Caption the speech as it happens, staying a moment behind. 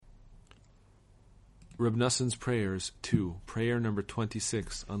Reb Nassan's Prayers 2, prayer number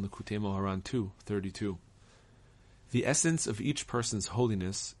 26 on Likutey Moharan 2:32. The essence of each person's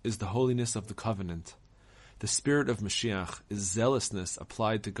holiness is the holiness of the covenant. The spirit of Mashiach is zealousness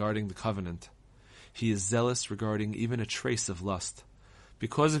applied to guarding the covenant. He is zealous regarding even a trace of lust.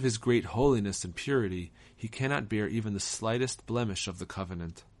 Because of his great holiness and purity, he cannot bear even the slightest blemish of the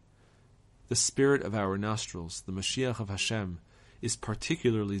covenant. The spirit of our nostrils, the Mashiach of Hashem, is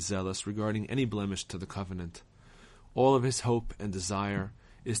particularly zealous regarding any blemish to the covenant. All of his hope and desire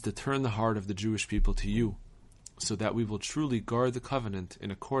is to turn the heart of the Jewish people to you, so that we will truly guard the covenant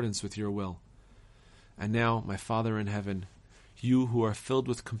in accordance with your will. And now, my Father in heaven, you who are filled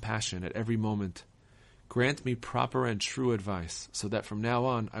with compassion at every moment, grant me proper and true advice, so that from now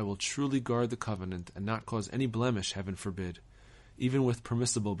on I will truly guard the covenant and not cause any blemish, heaven forbid, even with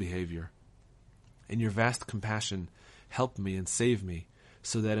permissible behavior. In your vast compassion, help me and save me,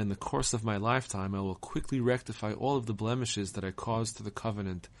 so that in the course of my lifetime I will quickly rectify all of the blemishes that I caused to the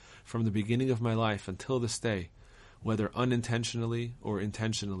covenant from the beginning of my life until this day, whether unintentionally or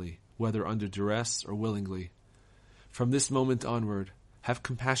intentionally, whether under duress or willingly. From this moment onward, have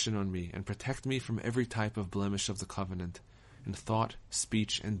compassion on me and protect me from every type of blemish of the covenant, in thought,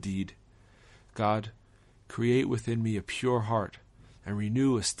 speech, and deed. God, create within me a pure heart, and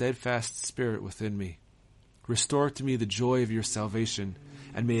renew a steadfast spirit within me. Restore to me the joy of your salvation,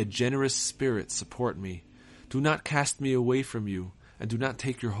 and may a generous spirit support me. Do not cast me away from you, and do not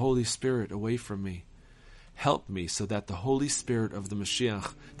take your Holy Spirit away from me. Help me so that the Holy Spirit of the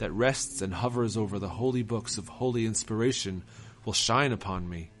Mashiach that rests and hovers over the holy books of holy inspiration will shine upon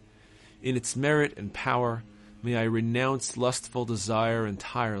me. In its merit and power, may I renounce lustful desire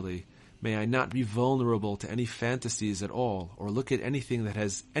entirely. May I not be vulnerable to any fantasies at all, or look at anything that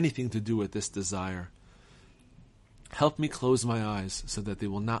has anything to do with this desire. Help me close my eyes so that they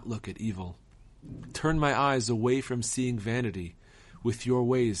will not look at evil. Turn my eyes away from seeing vanity. With your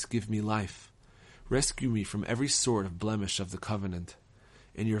ways give me life. Rescue me from every sort of blemish of the covenant.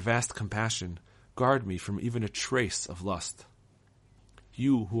 In your vast compassion, guard me from even a trace of lust.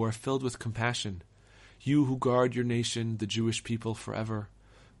 You who are filled with compassion, you who guard your nation, the Jewish people, forever,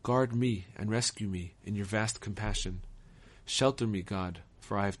 guard me and rescue me in your vast compassion. Shelter me, God,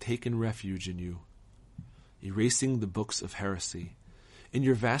 for I have taken refuge in you. Erasing the books of heresy. In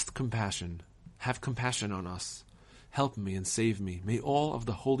your vast compassion, have compassion on us. Help me and save me. May all of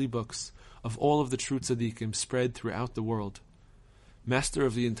the holy books of all of the true tzaddikim spread throughout the world. Master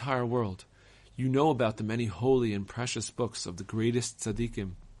of the entire world, you know about the many holy and precious books of the greatest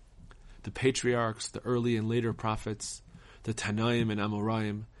tzaddikim, the patriarchs, the early and later prophets, the Tanaim and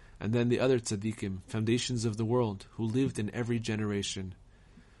Amoraim, and then the other tzaddikim, foundations of the world, who lived in every generation.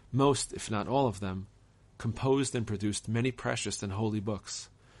 Most, if not all of them, composed and produced many precious and holy books,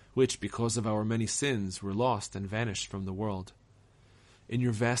 which, because of our many sins, were lost and vanished from the world. In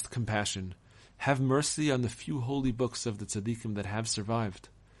your vast compassion, have mercy on the few holy books of the tzaddikim that have survived.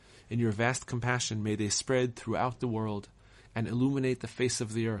 In your vast compassion, may they spread throughout the world and illuminate the face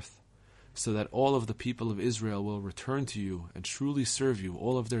of the earth, so that all of the people of Israel will return to you and truly serve you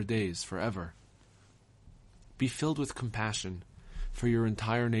all of their days forever. Be filled with compassion for your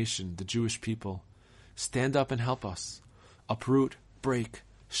entire nation, the Jewish people. Stand up and help us. Uproot, break,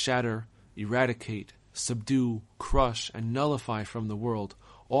 shatter, eradicate, subdue, crush, and nullify from the world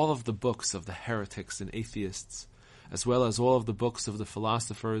all of the books of the heretics and atheists, as well as all of the books of the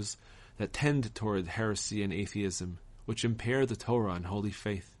philosophers that tend toward heresy and atheism, which impair the Torah and holy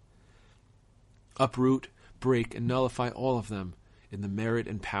faith. Uproot, break, and nullify all of them in the merit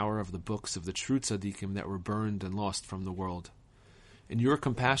and power of the books of the true tzaddikim that were burned and lost from the world. In your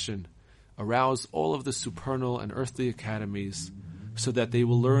compassion, arouse all of the supernal and earthly academies, so that they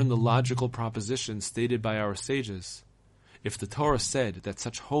will learn the logical propositions stated by our sages. If the Torah said that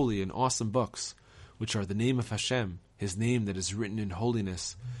such holy and awesome books, which are the name of Hashem, His name that is written in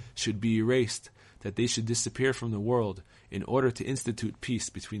holiness, should be erased, that they should disappear from the world in order to institute peace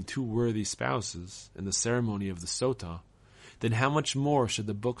between two worthy spouses in the ceremony of the Sota, then how much more should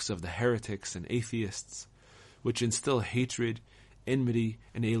the books of the heretics and atheists, which instill hatred, enmity,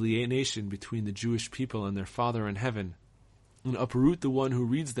 and alienation between the Jewish people and their Father in heaven, and uproot the one who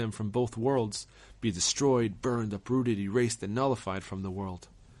reads them from both worlds, be destroyed, burned, uprooted, erased, and nullified from the world.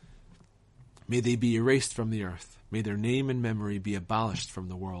 May they be erased from the earth. May their name and memory be abolished from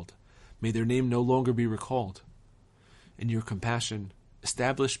the world. May their name no longer be recalled. In your compassion,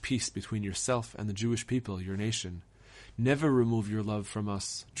 establish peace between yourself and the Jewish people, your nation. Never remove your love from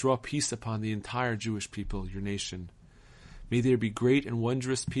us. Draw peace upon the entire Jewish people, your nation. May there be great and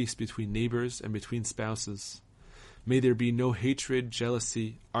wondrous peace between neighbors and between spouses. May there be no hatred,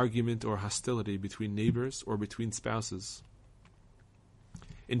 jealousy, argument, or hostility between neighbors or between spouses.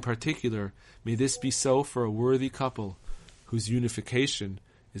 In particular, may this be so for a worthy couple whose unification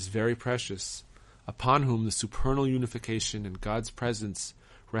is very precious, upon whom the supernal unification and God's presence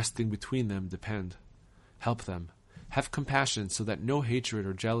resting between them depend. Help them. Have compassion so that no hatred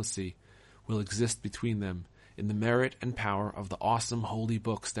or jealousy will exist between them, in the merit and power of the awesome holy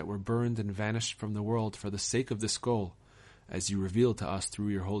books that were burned and vanished from the world for the sake of this goal, as you revealed to us through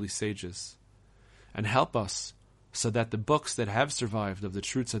your holy sages. And help us, so that the books that have survived of the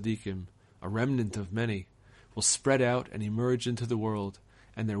true tzaddikim, a remnant of many, will spread out and emerge into the world,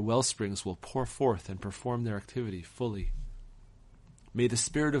 and their wellsprings will pour forth and perform their activity fully. May the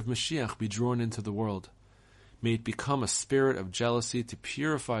spirit of Mashiach be drawn into the world. May it become a spirit of jealousy to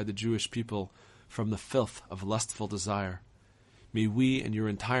purify the Jewish people from the filth of lustful desire. May we and your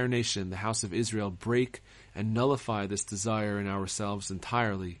entire nation, the house of Israel, break and nullify this desire in ourselves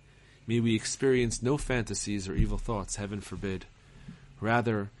entirely. May we experience no fantasies or evil thoughts, heaven forbid.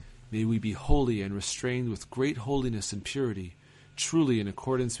 Rather, may we be holy and restrained with great holiness and purity, truly in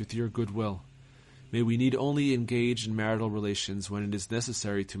accordance with your good will. May we need only engage in marital relations when it is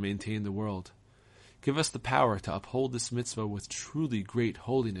necessary to maintain the world. Give us the power to uphold this mitzvah with truly great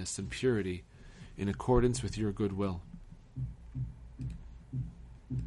holiness and purity, in accordance with your good will.